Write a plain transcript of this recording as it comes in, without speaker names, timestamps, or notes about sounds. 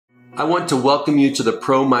I want to welcome you to the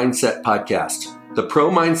Pro Mindset Podcast. The Pro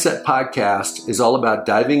Mindset Podcast is all about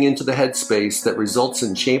diving into the headspace that results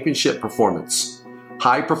in championship performance.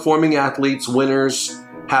 High-performing athletes, winners,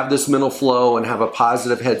 have this mental flow and have a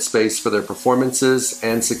positive headspace for their performances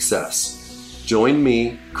and success. Join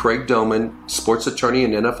me, Craig Domann, sports attorney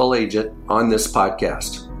and NFL agent, on this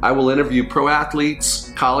podcast. I will interview pro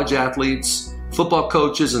athletes, college athletes, football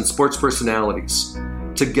coaches, and sports personalities.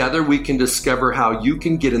 Together, we can discover how you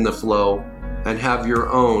can get in the flow and have your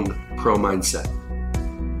own pro mindset.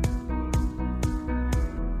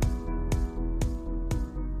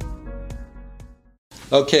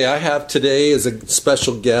 Okay, I have today as a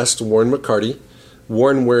special guest Warren McCarty.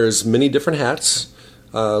 Warren wears many different hats.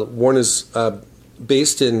 Warren is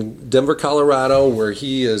based in Denver, Colorado, where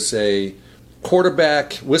he is a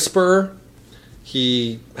quarterback whisperer.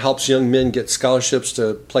 He helps young men get scholarships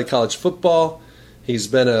to play college football. He's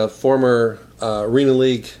been a former Arena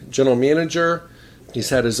League general manager.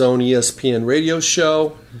 He's had his own ESPN radio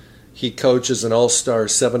show. He coaches an all-star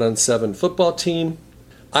 7-on-7 football team.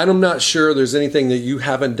 I'm not sure there's anything that you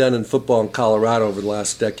haven't done in football in Colorado over the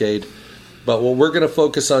last decade. But what we're going to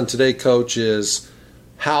focus on today, Coach, is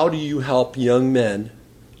how do you help young men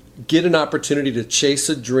get an opportunity to chase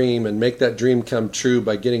a dream and make that dream come true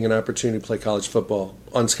by getting an opportunity to play college football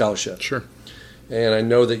on scholarship? Sure. And I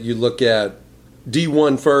know that you look at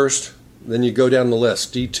D1 first, then you go down the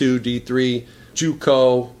list, D2, D3,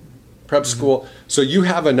 JUCO, prep school. So you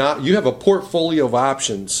have a portfolio of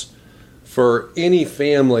options for any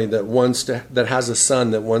family that has a son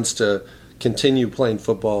that wants to continue playing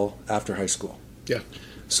football after high school. Yeah.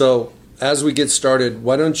 So as we get started,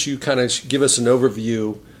 why don't you kind of give us an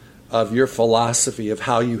overview of your philosophy of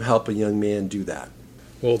how you help a young man do that?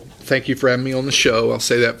 Well, thank you for having me on the show. I'll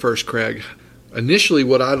say that first, Craig. Initially,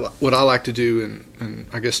 what I like to do, and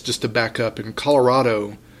I guess just to back up, in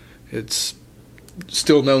Colorado, it's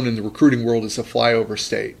still known in the recruiting world as a flyover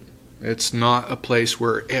state. It's not a place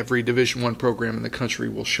where every Division I program in the country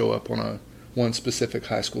will show up on one specific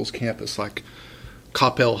high school's campus, like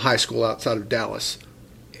Coppell High School outside of Dallas.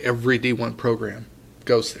 Every D1 program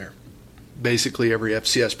goes there. Basically, every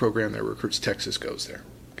FCS program that recruits Texas goes there.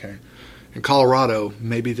 Okay, in Colorado,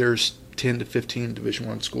 maybe there's 10 to 15 Division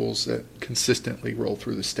I schools that consistently roll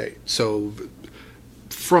through the state. So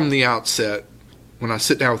from the outset, when I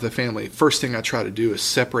sit down with a family, first thing I try to do is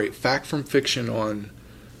separate fact from fiction on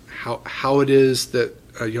how it is that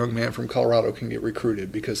a young man from Colorado can get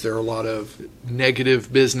recruited, because there are a lot of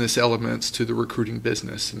negative business elements to the recruiting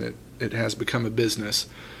business, and it has become a business.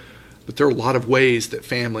 But there are a lot of ways that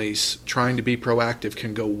families trying to be proactive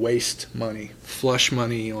can go waste money, flush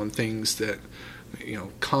money on things that,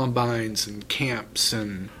 combines and camps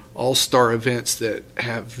and all-star events that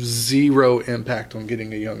have zero impact on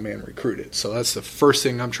getting a young man recruited. So that's the first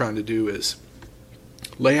thing I'm trying to do, is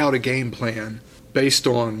lay out a game plan based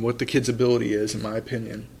on what the kid's ability is, in my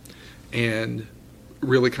opinion, and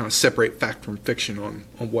really kind of separate fact from fiction on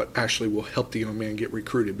what actually will help the young man get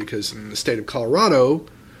recruited. Because in the state of Colorado,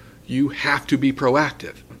 you have to be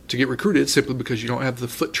proactive to get recruited, simply because you don't have the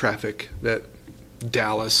foot traffic that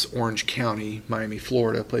Dallas, Orange County, Miami,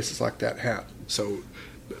 Florida, places like that have. So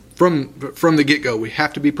from the get-go, we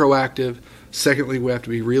have to be proactive. Secondly, we have to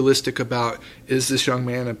be realistic about, is this young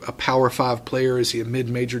man a Power 5 player? Is he a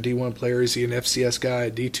mid-major D1 player? Is he an FCS guy,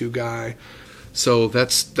 a D2 guy? So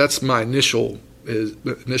that's my initial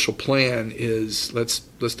plan is let's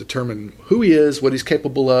determine who he is, what he's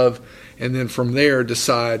capable of, and then from there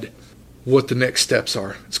decide what the next steps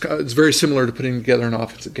are. It's very similar to putting together an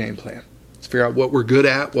offensive game plan. Let's figure out what we're good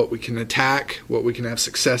at, what we can attack, what we can have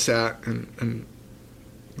success at, and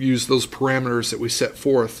use those parameters that we set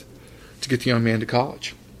forth to get the young man to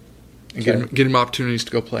college and get him opportunities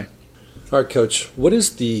to go play. All right, Coach, what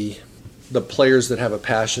is the players that have a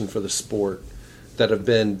passion for the sport, that have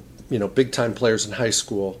been big-time players in high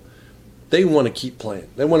school, they want to keep playing.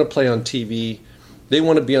 They want to play on TV. They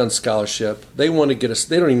want to be on scholarship. They want to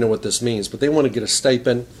they don't even know what this means, but they want to get a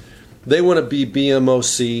stipend. They want to be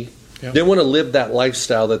BMOC. Yep. They want to live that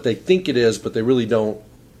lifestyle that they think it is, but they really don't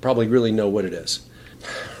probably really know what it is.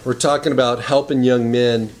 We're talking about helping young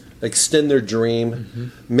men extend their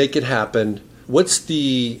dream, make it happen. What's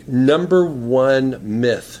the number one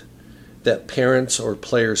myth that parents or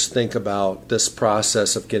players think about this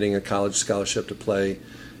process of getting a college scholarship to play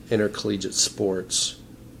intercollegiate sports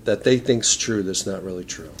that they think's true that's not really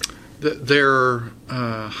true? Their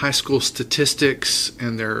high school statistics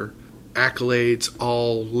and their accolades,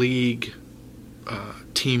 all league,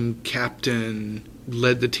 team captain,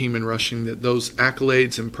 led the team in rushing, that those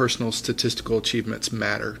accolades and personal statistical achievements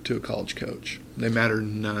matter to a college coach. They matter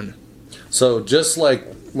none. So just like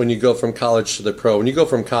when you go from college to the pro, when you go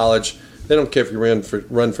from college, they don't care if you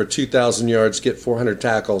run for 2,000 yards, get 400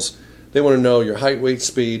 tackles. They want to know your height, weight,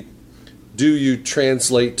 speed. Do you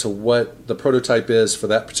translate to what the prototype is for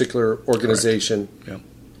that particular organization? Yeah.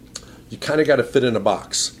 You kind of got to fit in a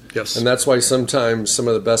box. Yes. And that's why sometimes some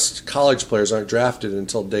of the best college players aren't drafted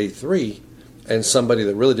until day 3, and somebody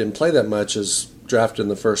that really didn't play that much is drafted in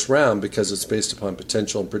the first round because it's based upon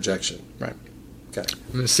potential and projection. Right. Okay.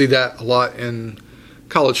 I'm going to see that a lot in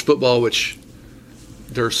college football, which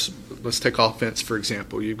let's take offense, for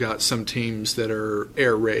example. You've got some teams that are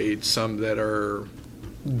air raid, some that are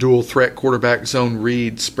dual threat quarterback zone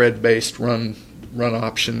read, spread-based run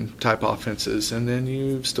option type offenses. And then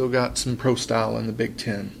you've still got some pro style in the Big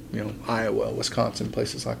Ten, Iowa, Wisconsin,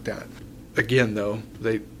 places like that. Again, though,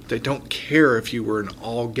 they don't care if you were an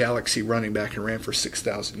all-galaxy running back and ran for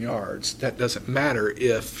 6,000 yards. That doesn't matter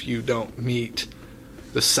if you don't meet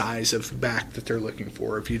the size of back that they're looking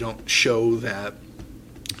for. If you don't show that,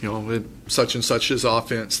 with such and such's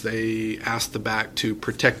offense, they ask the back to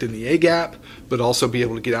protect in the A-gap, but also be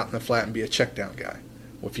able to get out in the flat and be a check-down guy.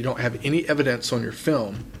 Well, if you don't have any evidence on your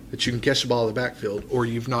film that you can catch the ball in the backfield, or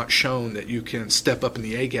you've not shown that you can step up in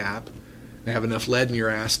the A-gap and have enough lead in your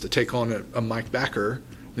ass to take on a Mike backer,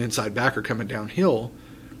 an inside backer coming downhill,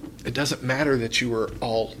 it doesn't matter that you were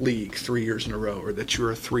all league 3 years in a row or that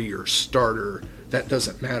you're a 3-year starter. That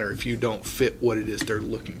doesn't matter if you don't fit what it is they're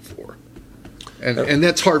looking for. And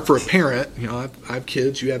that's hard for a parent. I have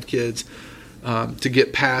kids, you have kids, to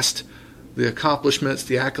get past the accomplishments,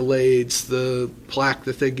 the accolades, the plaque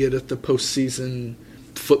that they get at the postseason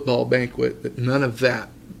football banquet. That none of that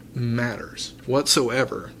matters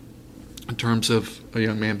whatsoever in terms of a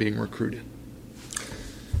young man being recruited.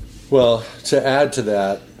 Well, to add to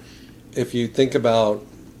that, if you think about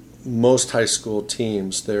most high school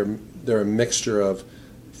teams, they're a mixture of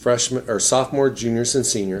freshmen or sophomore, juniors, and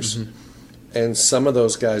seniors. Mm-hmm. And some of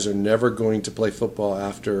those guys are never going to play football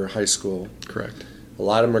after high school. Correct. A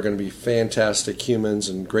lot of them are going to be fantastic humans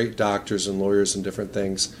and great doctors and lawyers and different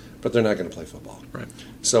things, but they're not going to play football. Right.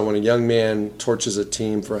 So when a young man torches a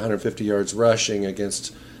team for 150 yards rushing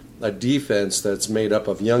against a defense that's made up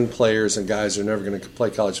of young players and guys who are never going to play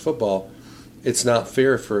college football, it's not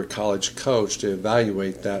fair for a college coach to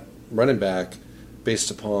evaluate that running back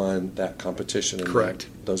based upon that competition and Correct.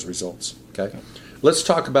 Those results. Okay. Let's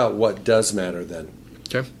talk about what does matter then.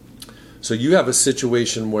 Okay. So you have a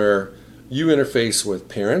situation where you interface with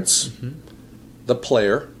parents, mm-hmm. the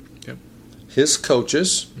player, yep. his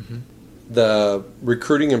coaches, mm-hmm. the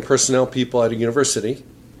recruiting and personnel people at a university,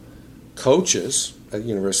 coaches at a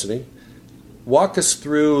university. Walk us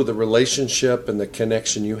through the relationship and the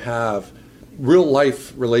connection you have, real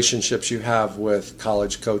life relationships you have with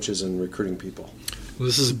college coaches and recruiting people. Well,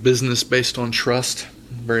 this is a business based on trust.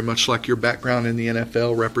 Very much like your background in the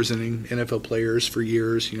NFL, representing NFL players for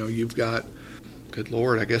years. You've got, good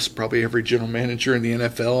Lord, I guess probably every general manager in the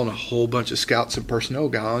NFL and a whole bunch of scouts and personnel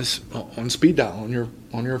guys on speed dial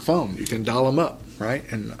on your phone. You can dial them up, right?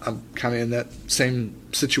 And I'm kind of in that same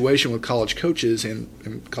situation with college coaches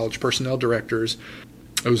and college personnel directors.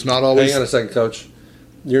 It was not always. Hang on a second, Coach.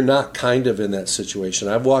 You're not kind of in that situation.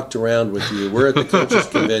 I've walked around with you. We're at the Coaches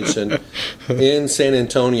Convention in San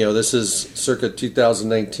Antonio. This is circa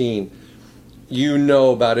 2019. You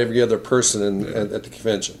know about every other person at the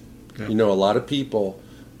convention. Yeah. You know a lot of people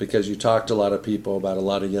because you talk to a lot of people about a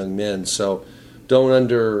lot of young men. So don't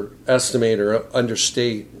underestimate or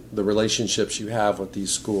understate the relationships you have with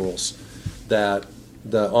these schools that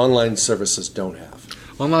the online services don't have.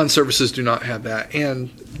 Online services do not have that.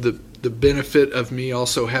 And the benefit of me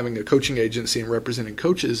also having a coaching agency and representing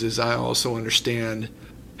coaches is I also understand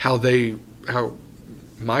how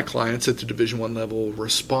my clients at the Division I level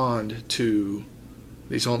respond to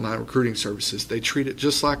these online recruiting services. They treat it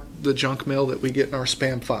just like the junk mail that we get in our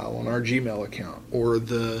spam file on our Gmail account or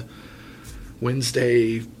the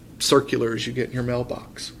Wednesday circulars you get in your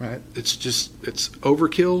mailbox, right? It's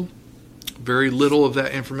overkill. Very little of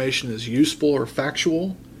that information is useful or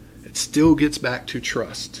factual. It still gets back to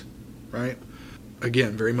trust. Right?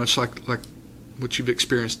 Again, very much like what you've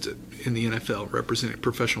experienced in the NFL, representing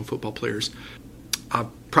professional football players. I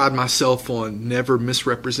pride myself on never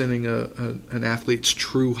misrepresenting an athlete's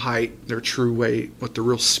true height, their true weight, what their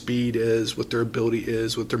real speed is, what their ability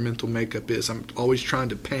is, what their mental makeup is. I'm always trying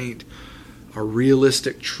to paint a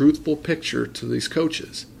realistic, truthful picture to these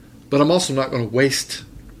coaches. But I'm also not going to waste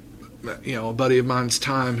a buddy of mine's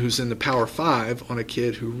time who's in the Power 5 on a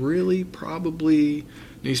kid who really probably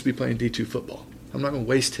needs to be playing D2 football. I'm not going to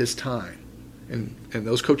waste his time. And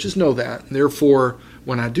those coaches know that. And therefore,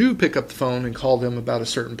 when I do pick up the phone and call them about a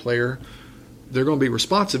certain player, they're going to be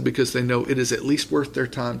responsive because they know it is at least worth their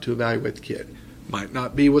time to evaluate the kid. Might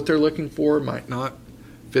not be what they're looking for, might not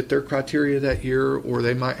fit their criteria that year, or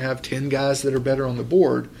they might have 10 guys that are better on the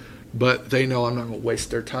board, but they know I'm not going to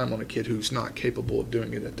waste their time on a kid who's not capable of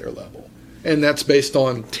doing it at their level. And that's based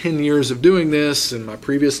on 10 years of doing this and my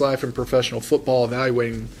previous life in professional football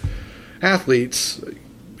evaluating athletes.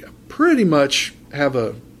 Pretty much have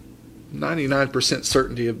a 99%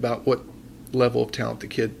 certainty about what level of talent the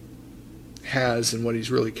kid has and what he's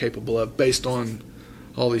really capable of based on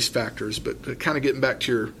all these factors. But kind of getting back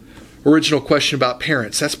to your original question about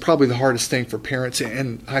parents, that's probably the hardest thing for parents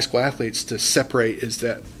and high school athletes to separate, is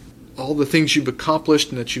that all the things you've accomplished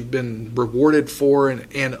and that you've been rewarded for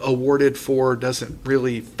and awarded for doesn't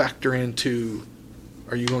really factor into,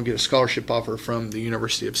 are you going to get a scholarship offer from the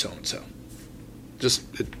University of so-and-so?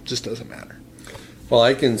 It just doesn't matter. Well,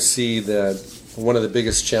 I can see that one of the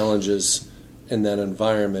biggest challenges in that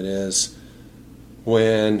environment is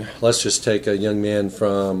when, let's just take a young man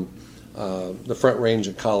from the Front Range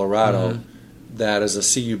of Colorado that is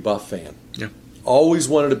a CU Buff fan. Yeah. Always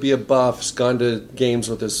wanted to be a Buff, has gone to games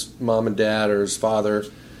with his mom and dad or his father,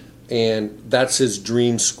 and that's his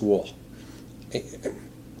dream school.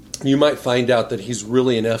 You might find out that he's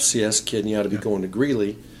really an FCS kid and he ought to be going to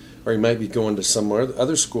Greeley, or he might be going to some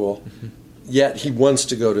other school, yet he wants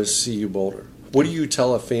to go to CU Boulder. What do you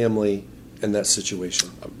tell a family in that situation?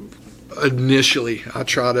 Initially, I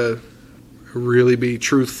try to really be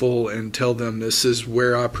truthful and tell them this is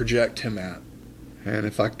where I project him at. And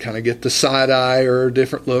if I kind of get the side eye or a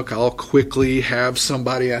different look, I'll quickly have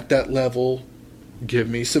somebody at that level give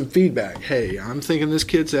me some feedback. Hey, I'm thinking this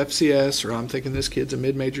kid's FCS, or I'm thinking this kid's a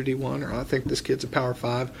mid-major D1, or I think this kid's a Power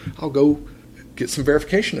 5. I'll go get some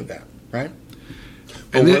verification of that, right?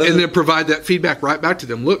 And then provide that feedback right back to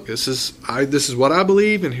them. Look, this is what I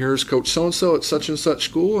believe, and here's Coach so-and-so at such and such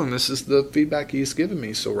school, and this is the feedback he's given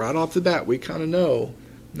me. So right off the bat, we kind of know,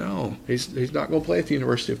 no, he's not going to play at the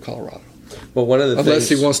University of Colorado. Well, one of the unless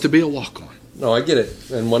he wants to be a walk-on. No, I get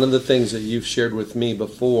it. And one of the things that you've shared with me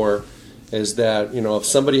before is that, if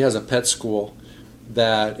somebody has a pet school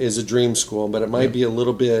that is a dream school, but it might be a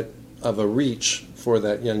little bit of a reach for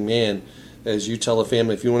that young man, as you tell a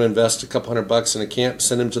family, if you want to invest a couple $100 in a camp,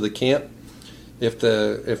 send him to the camp. If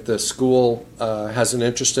the school has an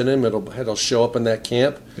interest in him, it'll show up in that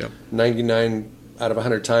camp. Yep. 99 out of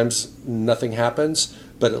 100 times, nothing happens,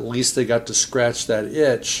 but at least they got to scratch that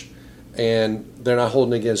itch. And they're not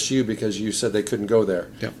holding against you because you said they couldn't go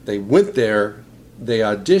there. Yep. They went there, they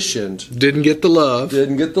auditioned. Didn't get the love.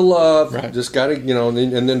 Right. Just got to,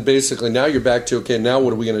 and then basically now you're back to, okay, now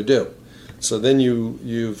what are we going to do? So then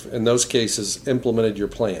you've, in those cases, implemented your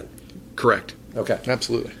plan. Correct. Okay.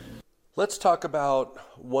 Absolutely. Let's talk about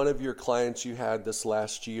one of your clients you had this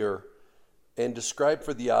last year and describe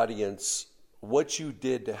for the audience what you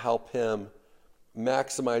did to help him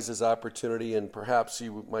maximize his opportunity, and perhaps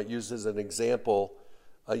you might use as an example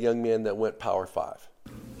a young man that went Power 5.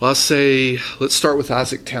 Well, I'll say let's start with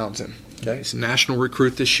Isaac Townsend. Okay. He's a national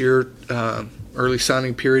recruit this year. Early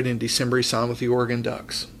signing period in December, he signed with the Oregon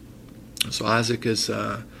Ducks. So Isaac is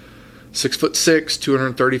 6'6",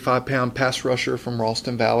 235-pound pass rusher from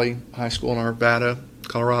Ralston Valley High School in Arvada,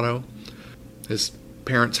 Colorado. His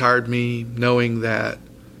parents hired me knowing that,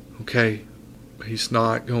 okay, he's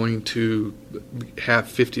not going to have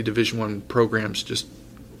 50 Division I programs just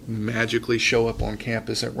magically show up on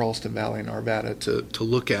campus at Ralston Valley and Arvada to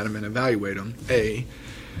look at him and evaluate him, A.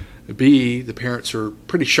 B, the parents are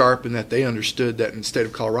pretty sharp in that they understood that in the state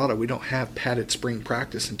of Colorado, we don't have padded spring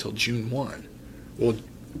practice until June 1. Well,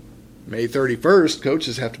 May 31st,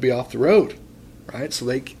 coaches have to be off the road, right? So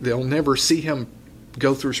they'll never see him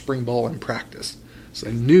go through spring ball in practice. So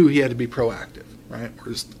they knew he had to be proactive, right?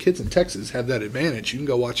 Whereas kids in Texas have that advantage. You can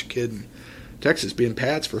go watch a kid in Texas be in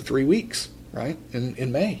pads for 3 weeks, right,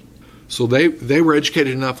 in May. So they were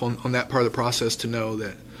educated enough on that part of the process to know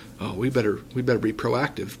that, oh, we better be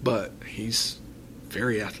proactive. But he's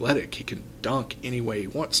very athletic. He can dunk any way he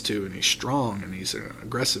wants to, and he's strong, and he's an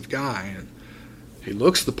aggressive guy, and he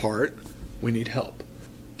looks the part. We need help.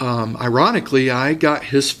 Ironically, I got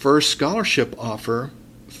his first scholarship offer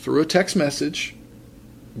through a text message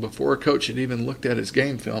before a coach had even looked at his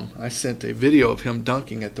game film. I sent a video of him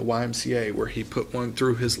dunking at the YMCA where he put one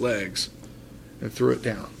through his legs and threw it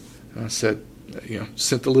down. And I said,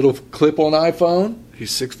 sent the little clip on iPhone.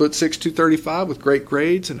 He's 6'6", 235 with great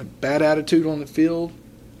grades and a bad attitude on the field.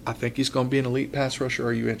 I think he's going to be an elite pass rusher.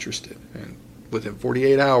 Are you interested? And within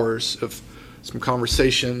 48 hours of some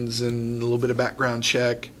conversations and a little bit of background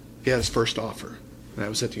check, he had his first offer. And that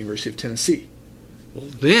was at the University of Tennessee. Well,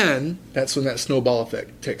 then that's when that snowball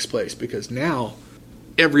effect takes place, because now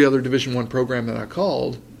every other Division I program that I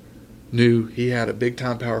called knew he had a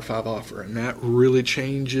big-time Power 5 offer, and that really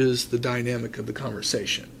changes the dynamic of the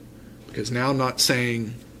conversation. Because now I'm not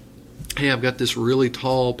saying, hey, I've got this really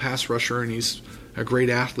tall pass rusher, and he's a great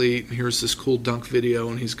athlete, and here's this cool dunk video,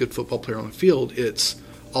 and he's a good football player on the field. It's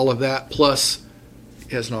all of that, plus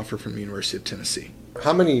he has an offer from the University of Tennessee.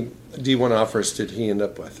 How many D1 offers did he end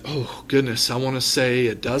up with? Oh, goodness. I want to say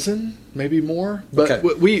a dozen, maybe more. But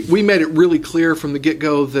Okay. we made it really clear from the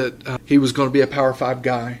get-go that he was going to be a Power 5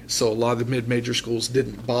 guy, so a lot of the mid-major schools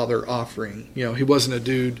didn't bother offering. You know, he wasn't a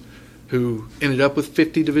dude who ended up with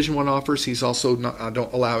 50 Division I offers. He's also not, I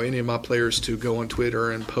don't allow any of my players to go on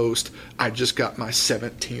Twitter and post, I just got my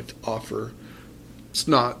 17th offer. It's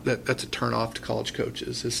not that's a turn-off to college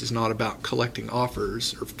coaches. This is not about collecting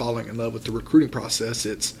offers or falling in love with the recruiting process.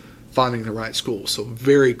 It's finding the right school. So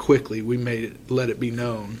very quickly we let it be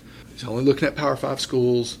known. He's only looking at Power 5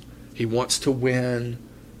 schools. He wants to win.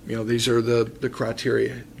 You know, these are the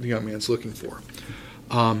criteria the young man's looking for.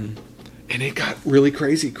 And it got really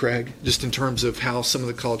crazy, Craig, just in terms of how some of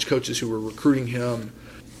the college coaches who were recruiting him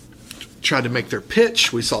tried to make their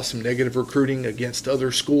pitch. We saw some negative recruiting against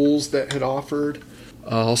other schools that had offered.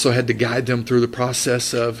 Also had to guide them through the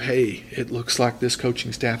process of, hey, it looks like this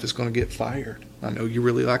coaching staff is going to get fired. I know you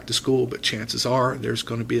really like the school, but chances are there's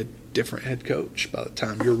going to be a different head coach by the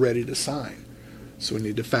time you're ready to sign. So we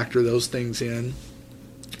need to factor those things in.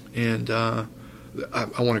 And I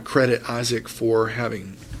want to credit Isaac for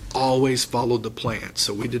having always followed the plan.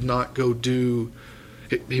 So we did not go do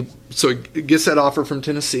so he gets that offer from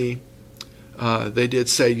Tennessee. They did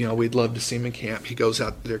say, you know, we'd love to see him in camp. He goes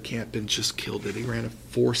out to their camp and just killed it. He ran a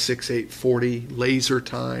 4.68 40, laser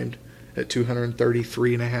timed at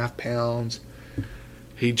 233.5 pounds.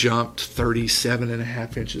 He jumped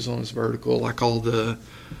 37.5 inches on his vertical, like all the,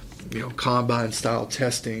 you know, combine style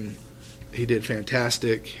testing. He did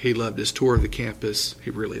fantastic. He loved his tour of the campus.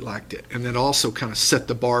 He really liked it. And that also kind of set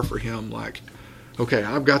the bar for him, like, okay,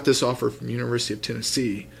 I've got this offer from University of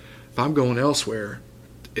Tennessee. If I'm going elsewhere,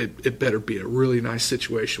 it better be a really nice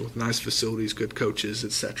situation with nice facilities, good coaches,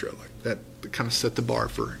 etc. Like that kind of set the bar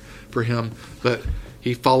for him. But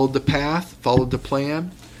he followed the path, followed the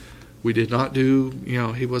plan. We did not do, you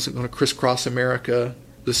know, he wasn't going to crisscross America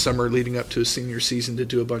this summer leading up to his senior season to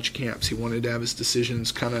do a bunch of camps. He wanted to have his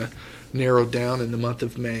decisions kind of narrowed down in the month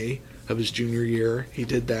of May of his junior year. He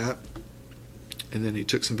did that. And then he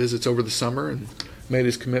took some visits over the summer and made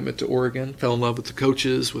his commitment to Oregon, fell in love with the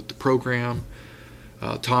coaches, with the program.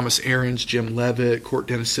 Thomas Ahrens, Jim Levitt, Court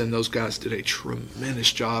Dennison, those guys did a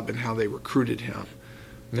tremendous job in how they recruited him.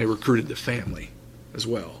 And they recruited the family as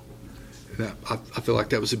well. And I feel like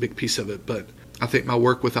that was a big piece of it. But I think my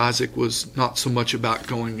work with Isaac was not so much about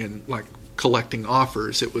going and like collecting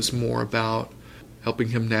offers. It was more about helping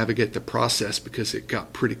him navigate the process because it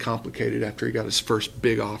got pretty complicated after he got his first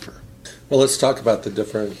big offer. Well, let's talk about the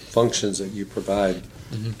different functions that you provide.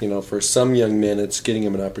 Mm-hmm. You know, for some young men, it's getting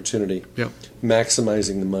them an opportunity,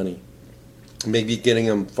 maximizing the money, maybe getting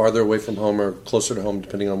them farther away from home or closer to home,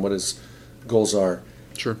 depending on what his goals are.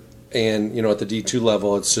 Sure. And, you know, at the D2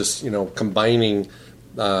 level, it's just, you know, combining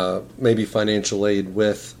maybe financial aid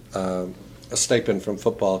with a stipend from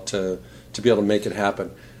football to be able to make it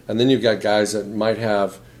happen. And then you've got guys that might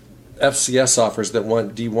have FCS offers that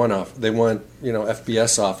want D1 offer. They want, you know,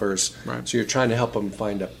 FBS offers. Right. So you're trying to help them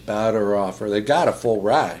find a better offer. They've got a full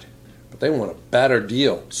ride, but they want a better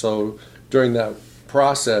deal. So during that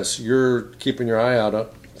process, you're keeping your eye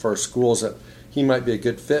out for schools that he might be a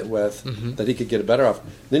good fit with, that he could get a better offer.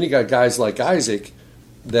 Then you got guys like Isaac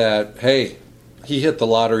that, hey, he hit the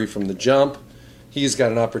lottery from the jump. He's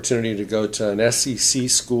got an opportunity to go to an SEC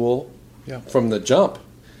school from the jump.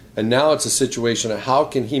 And now it's a situation of how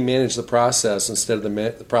can he manage the process instead of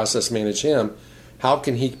the process manage him? How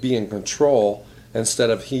can he be in control instead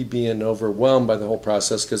of he being overwhelmed by the whole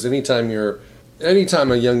process? Because anytime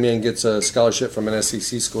a young man gets a scholarship from an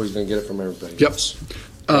SEC school, he's going to get it from everybody else.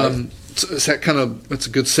 Right? So that's a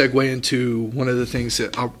good segue into one of the things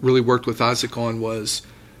that I really worked with Isaac on was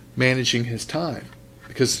managing his time.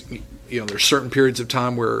 Because, you know, there's certain periods of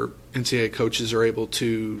time where NCAA coaches are able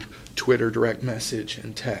to Twitter direct message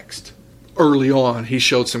and text. Early on, he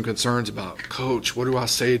showed some concerns about, Coach, what do I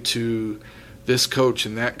say to this coach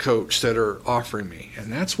and that coach that are offering me?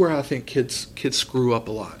 And that's where I think kids screw up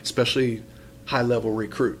a lot, especially high-level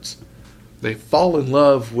recruits. They fall in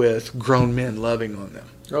love with grown men loving on them.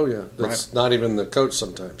 Oh, yeah. That's not even the coach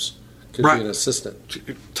sometimes. Could be an assistant.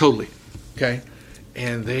 Totally. Okay?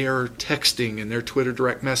 And they are texting and they're Twitter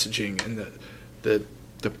direct messaging. And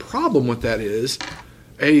the problem with that is,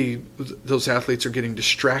 those athletes are getting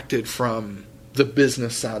distracted from the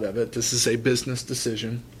business side of it. This is a business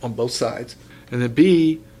decision on both sides. And then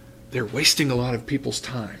B, they're wasting a lot of people's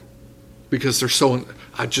time because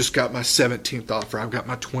I just got my 17th offer. I've got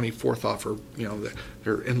my 24th offer.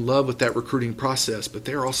 They're in love with that recruiting process, but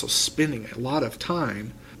they're also spending a lot of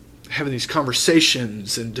time having these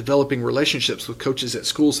conversations and developing relationships with coaches at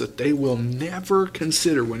schools that they will never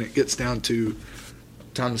consider when it gets down to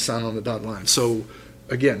time to sign on the dotted line. So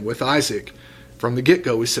again, with Isaac, from the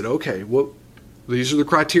get-go, we said, okay, these are the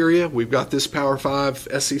criteria. We've got this Power 5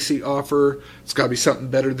 SEC offer. It's got to be something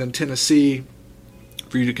better than Tennessee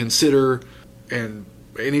for you to consider. And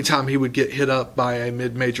anytime he would get hit up by a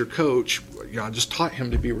mid-major coach, I just taught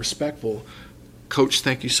him to be respectful. Coach,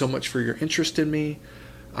 thank you so much for your interest in me.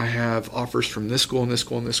 I have offers from this school and this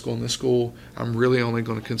school and this school and this school. I'm really only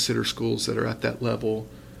going to consider schools that are at that level.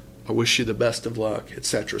 I wish you the best of luck,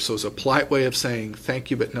 etc. So it's a polite way of saying thank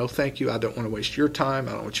you, but no thank you. I don't want to waste your time.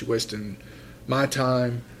 I don't want you wasting my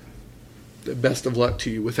time. The best of luck to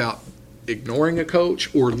you, without ignoring a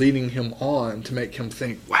coach or leading him on to make him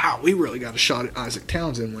think, wow, we really got a shot at Isaac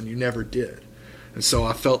Townsend when you never did. And so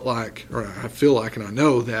I feel like, and I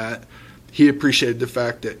know that he appreciated the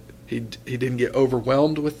fact that he didn't get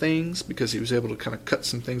overwhelmed with things because he was able to kind of cut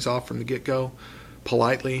some things off from the get-go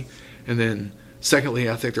politely. And then secondly,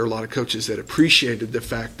 I think there are a lot of coaches that appreciated the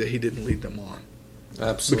fact that he didn't lead them on.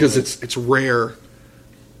 Absolutely. Because it's rare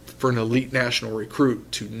for an elite national recruit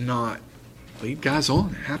to not lead guys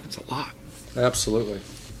on. It happens a lot. Absolutely.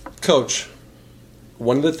 Coach,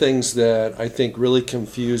 one of the things that I think really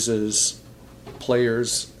confuses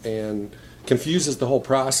players and confuses the whole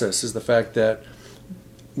process is the fact that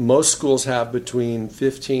most schools have between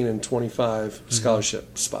 15 and 25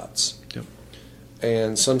 scholarship spots. Yep.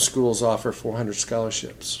 And some schools offer 400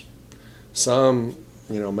 scholarships. Some,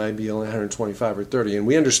 maybe only 125 or 30. And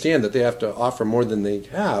we understand that they have to offer more than they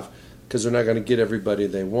have because they're not going to get everybody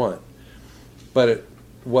they want. But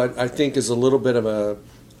what I think is a little bit of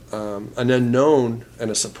an unknown and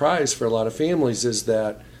a surprise for a lot of families is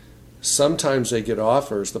that sometimes they get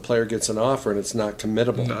offers, the player gets an offer, and it's not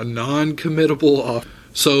committable. A non-committable offer.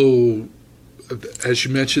 So, as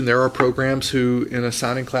you mentioned, there are programs who in a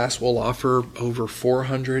signing class will offer over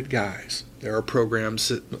 400 guys. There are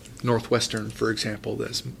programs at Northwestern, for example,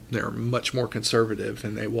 they're much more conservative,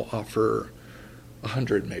 and they will offer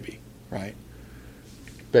 100 maybe, right,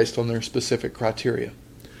 based on their specific criteria.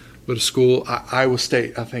 But a school, Iowa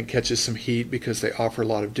State, I think, catches some heat because they offer a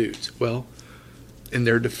lot of dudes. Well, in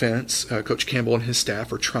their defense, Coach Campbell and his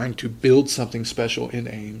staff are trying to build something special in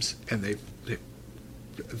Ames, and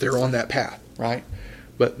they're on that path, right?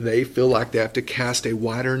 But they feel like they have to cast a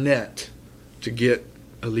wider net to get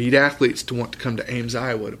elite athletes to want to come to Ames,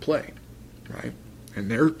 Iowa to play, right?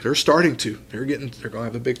 And they're starting to. They're going to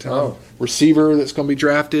have a big time receiver that's going to be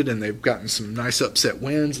drafted, and they've gotten some nice upset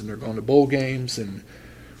wins, and they're going to bowl games, and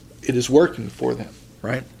it is working for them,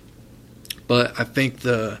 right? But I think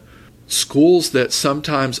the schools that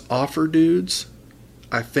sometimes offer dudes,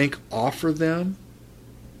 I think offer them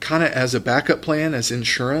kind of as a backup plan, as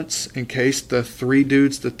insurance, in case the 3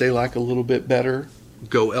 dudes that they like a little bit better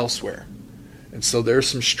go elsewhere. And so there's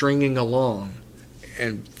some stringing along.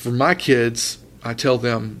 And for my kids, I tell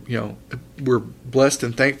them, we're blessed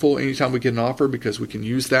and thankful anytime we get an offer because we can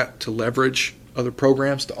use that to leverage other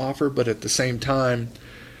programs to offer. But at the same time,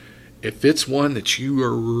 if it's one that you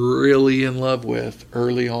are really in love with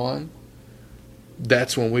early on,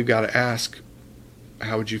 that's when we've got to ask,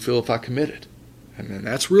 how would you feel if I committed? And then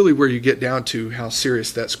that's really where you get down to how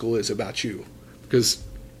serious that school is about you. Because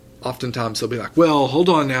oftentimes they'll be like, well, hold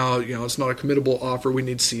on now, it's not a committable offer. We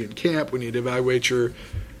need to see you in camp. We need to evaluate your...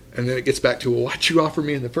 And then it gets back to, well, why'd you offer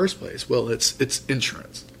me in the first place? Well, it's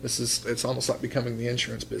insurance. It's almost like becoming the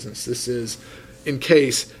insurance business. This is in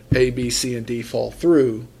case A, B, C, and D fall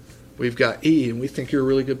through, we've got E, and we think you're a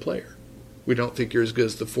really good player. We don't think you're as good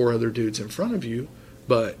as the 4 other dudes in front of you,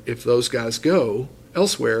 but if those guys go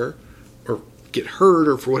elsewhere or get hurt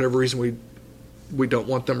or for whatever reason we don't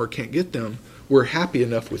want them or can't get them, we're happy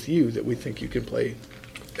enough with you that we think you can play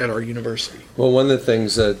at our university. Well, one of the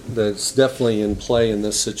things that's definitely in play in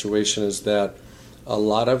this situation is that a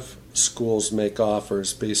lot of schools make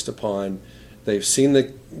offers based upon they've seen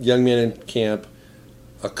the young man in camp,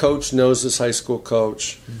 a coach knows this high school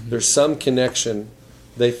coach, there's some connection,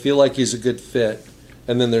 they feel like he's a good fit,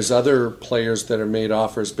 and then there's other players that are made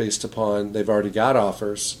offers based upon they've already got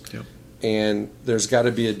offers. Yep. And there's got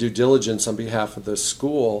to be a due diligence on behalf of the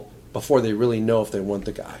school before they really know if they want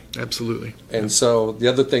the guy. Absolutely. And so the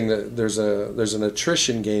other thing, that there's an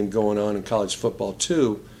attrition game going on in college football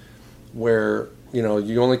too, where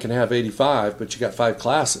you only can have 85, but you got 5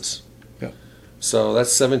 classes. Yeah. So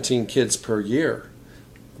that's 17 kids per year.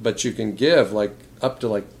 But you can give up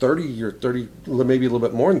to 30 or 30, maybe a little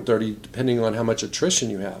bit more than 30, depending on how much attrition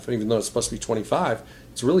you have. And even though it's supposed to be 25,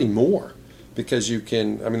 it's really more because you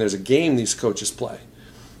can, there's a game these coaches play.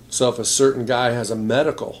 So if a certain guy has a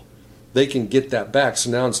medical, they can get that back. So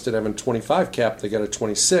now instead of having 25 cap, they got a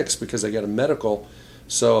 26 because they got a medical.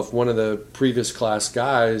 So if one of the previous class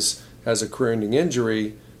guys has a career-ending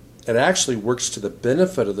injury, it actually works to the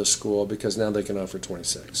benefit of the school because now they can offer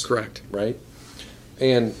 26. Correct. Right?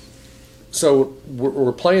 And so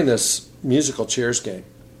we're playing this musical chairs game.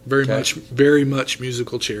 Very much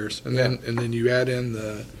musical chairs. And then you add in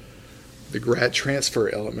the grad transfer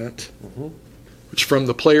element, which from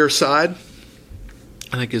the player side,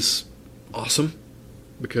 I think is awesome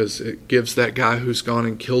because it gives that guy who's gone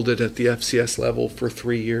and killed it at the FCS level for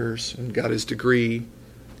 3 years and got his degree,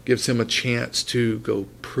 gives him a chance to go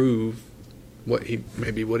prove what he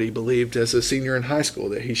believed as a senior in high school,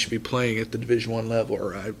 that he should be playing at the Division I level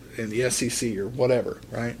or in the SEC or whatever,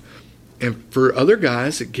 right? And for other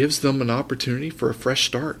guys, it gives them an opportunity for a fresh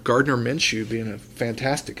start. Gardner Minshew being a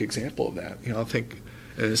fantastic example of that. I think,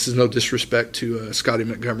 and this is no disrespect to Scotty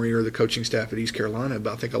Montgomery or the coaching staff at East Carolina,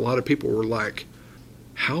 but I think a lot of people were like,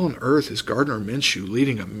 how on earth is Gardner Minshew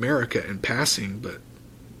leading America in passing? But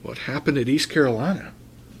what happened at East Carolina?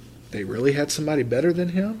 They really had somebody better than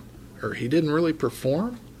him? Or he didn't really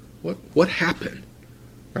perform? What happened?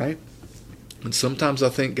 Right? And sometimes I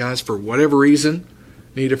think guys, for whatever reason,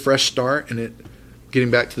 need a fresh start, and getting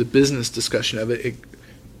back to the business discussion of it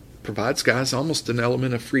provides guys almost an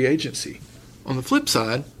element of free agency. On the flip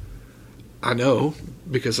side, I know,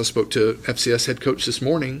 because I spoke to FCS head coach this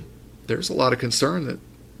morning, there's a lot of concern that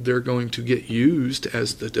they're going to get used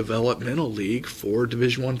as the developmental league for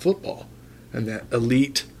Division I football, and that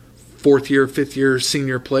elite fourth-year, fifth-year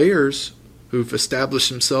senior players who've established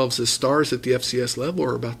themselves as stars at the FCS level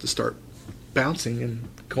are about to start bouncing and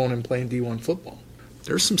going and playing D1 football.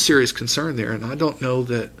 There's some serious concern there, and I don't know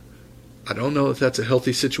if that's a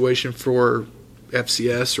healthy situation for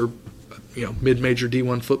FCS or mid-major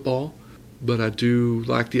D1 football, but I do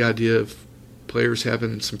like the idea of players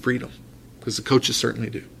having some freedom because the coaches certainly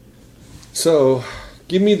do. So,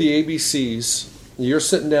 give me the ABCs. You're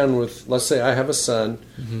sitting down with, let's say I have a son,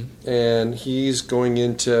 and he's going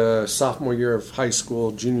into sophomore year of high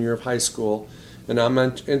school, junior year of high school, and I'm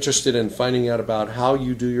interested in finding out about how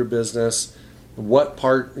you do your business,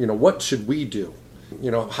 what should we do?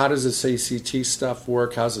 How does this ACT stuff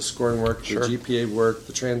work? How's the scoring work? Sure. The GPA work?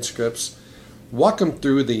 The transcripts? Walk them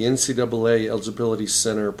through the NCAA Eligibility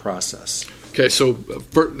Center process. Okay, so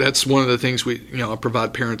that's one of the things I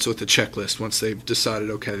provide parents with a checklist once they've decided,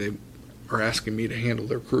 they are asking me to handle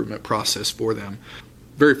the recruitment process for them.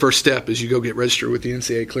 Very first step is you go get registered with the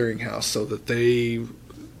NCAA Clearinghouse so that the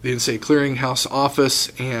NCAA Clearinghouse office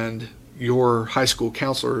and your high school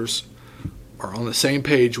counselors are on the same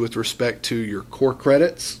page with respect to your core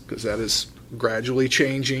credits, because that is gradually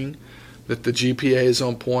changing, that the GPA is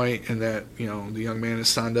on point, and that the young man is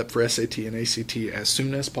signed up for SAT and ACT as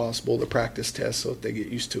soon as possible, the practice test, so that they get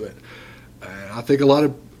used to it. And I think a lot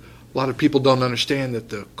of people don't understand that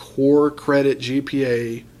the core credit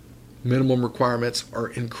GPA minimum requirements are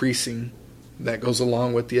increasing. That goes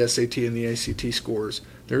along with the SAT and the ACT scores.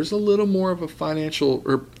 There's a little more of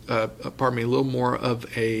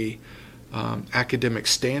a academic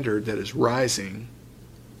standard that is rising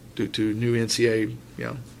due to new NCAA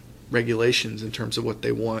regulations in terms of what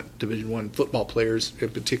they want Division I football players in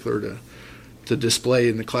particular to display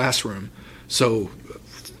in the classroom. So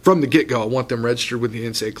from the get-go, I want them registered with the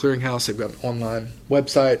NCAA Clearinghouse. They've got an online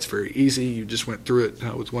website. It's very easy. You just went through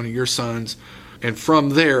it with one of your sons. And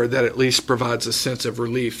from there, that at least provides a sense of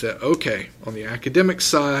relief that, on the academic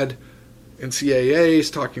side, NCAA is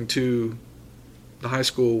talking to the high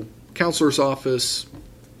school counselor's office.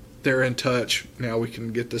 They're in touch. Now we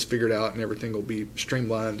can get this figured out and everything will be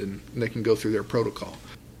streamlined and they can go through their protocol.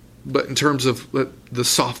 But in terms of the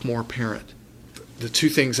sophomore parent, the two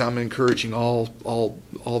things I'm encouraging all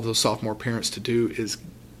those sophomore parents to do is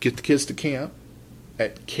get the kids to camp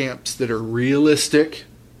at camps that are realistic,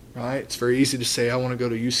 right? It's very easy to say, I want to go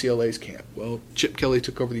to UCLA's camp. Well, Chip Kelly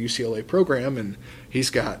took over the UCLA program and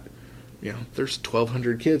he's got, there's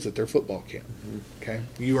 1,200 kids at their football camp. Okay,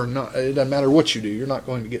 you are not. It doesn't matter what you do. You're not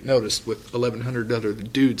going to get noticed with 1,100 other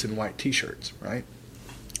dudes in white T-shirts, right?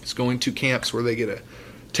 It's going to camps where they get a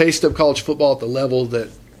taste of college football at the level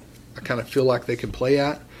that I kind of feel like they can play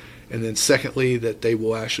at, and then secondly that they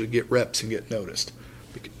will actually get reps and get noticed,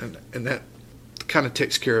 and that kind of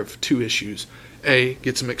takes care of two issues. A,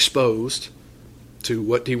 gets them exposed to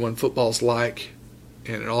what D1 football is like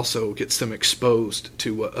and it also gets them exposed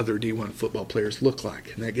to what other D1 football players look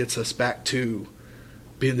like. And that gets us back to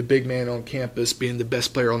being the big man on campus, being the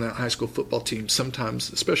best player on that high school football team.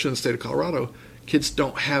 Sometimes, especially in the state of Colorado, kids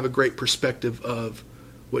don't have a great perspective of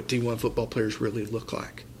what D1 football players really look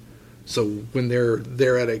like. So when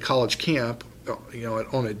they're at a college camp,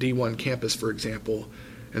 on a D1 campus, for example,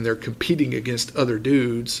 and they're competing against other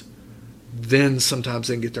dudes, then sometimes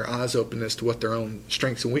they can get their eyes open as to what their own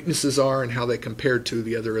strengths and weaknesses are and how they compare to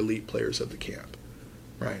the other elite players of the camp.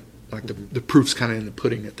 Right? Like the proof's kind of in the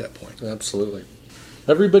pudding at that point. Absolutely.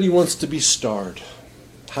 Everybody wants to be starred.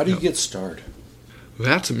 How do you get starred? Well,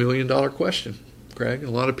 that's $1 million question, Craig. A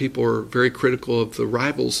lot of people are very critical of the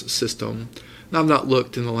Rivals system. Now, I've not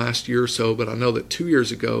looked in the last year or so, but I know that 2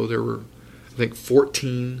 years ago there were, I think,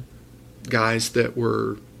 14 guys that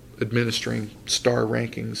were administering star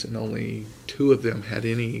rankings, and only 2 of them had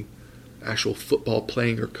any actual football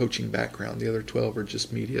playing or coaching background. The other 12 are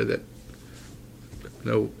just media that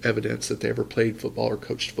no evidence that they ever played football or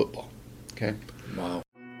coached football. Okay. Wow.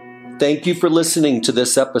 Thank you for listening to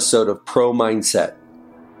this episode of Pro Mindset.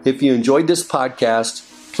 If you enjoyed this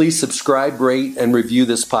podcast, please subscribe, rate, and review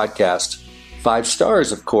this podcast. 5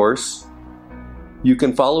 stars, of course. You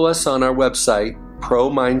can follow us on our website,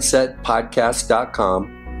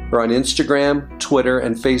 ProMindsetPodcast.com, or on Instagram, Twitter,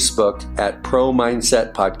 and Facebook at Pro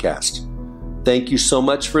Mindset Podcast. Thank you so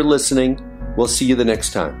much for listening. We'll see you the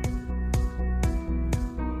next time.